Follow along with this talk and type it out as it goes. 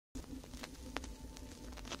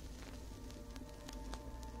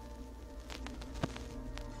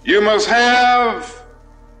You must have,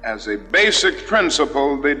 as a basic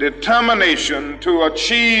principle, the determination to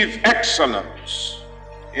achieve excellence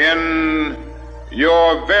in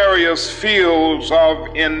your various fields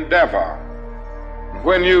of endeavor.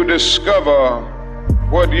 When you discover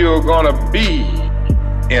what you're going to be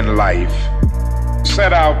in life,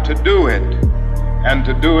 set out to do it and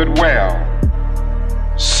to do it well.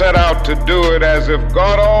 Set out to do it as if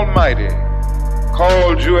God Almighty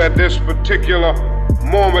called you at this particular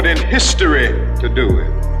moment in history to do it.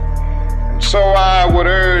 And so I would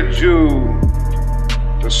urge you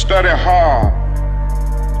to study hard,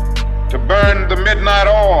 to burn the midnight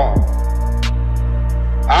oil.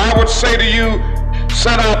 I would say to you,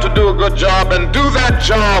 set out to do a good job and do that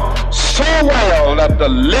job so well that the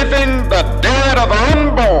living, the dead, or the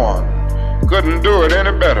unborn couldn't do it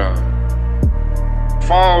any better.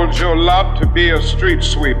 Falls your lot to be a street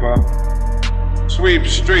sweeper. Sweep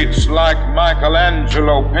streets like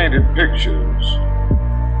Michelangelo painted pictures.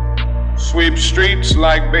 Sweep streets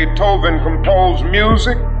like Beethoven composed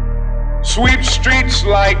music. Sweep streets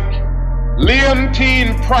like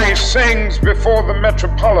Leontine Price sings before the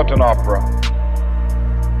Metropolitan Opera.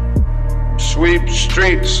 Sweep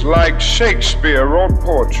streets like Shakespeare wrote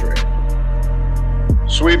poetry.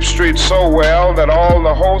 Sweep streets so well that all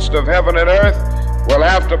the host of heaven and earth will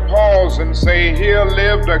have to pause and say, here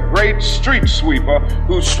lived a great street sweeper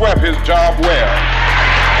who swept his job well.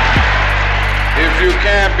 If you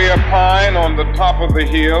can't be a pine on the top of the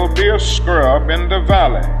hill, be a scrub in the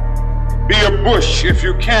valley. Be a bush if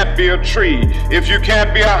you can't be a tree. If you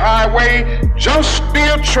can't be a highway, just be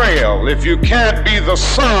a trail. If you can't be the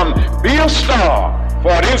sun, be a star.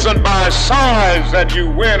 For it isn't by size that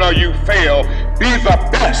you win or you fail. Be the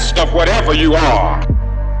best of whatever you are.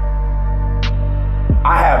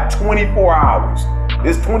 I have 24 hours.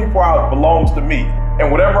 This 24 hours belongs to me.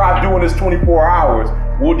 And whatever I do in this 24 hours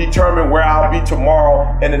will determine where I'll be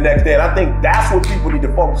tomorrow and the next day. And I think that's what people need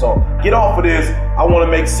to focus on. Get off of this, I want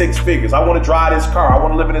to make 6 figures. I want to drive this car. I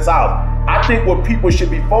want to live in this house. I think what people should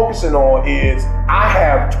be focusing on is I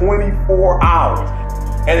have 24 hours.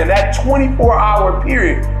 And in that 24-hour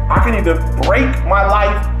period, I can either break my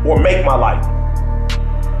life or make my life.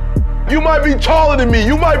 You might be taller than me,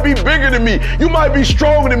 you might be bigger than me, you might be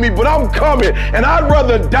stronger than me, but I'm coming, and I'd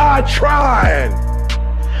rather die trying.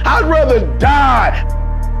 I'd rather die.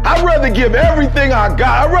 I'd rather give everything I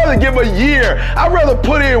got. I'd rather give a year. I'd rather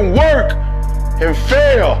put in work and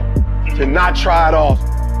fail than not try it all.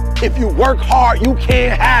 If you work hard, you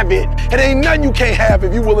can't have it. It ain't nothing you can't have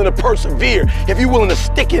if you're willing to persevere, if you're willing to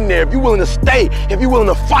stick in there, if you're willing to stay, if you're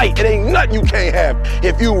willing to fight. It ain't nothing you can't have.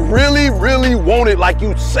 If you really, really want it like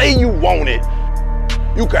you say you want it,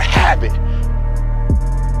 you can have it.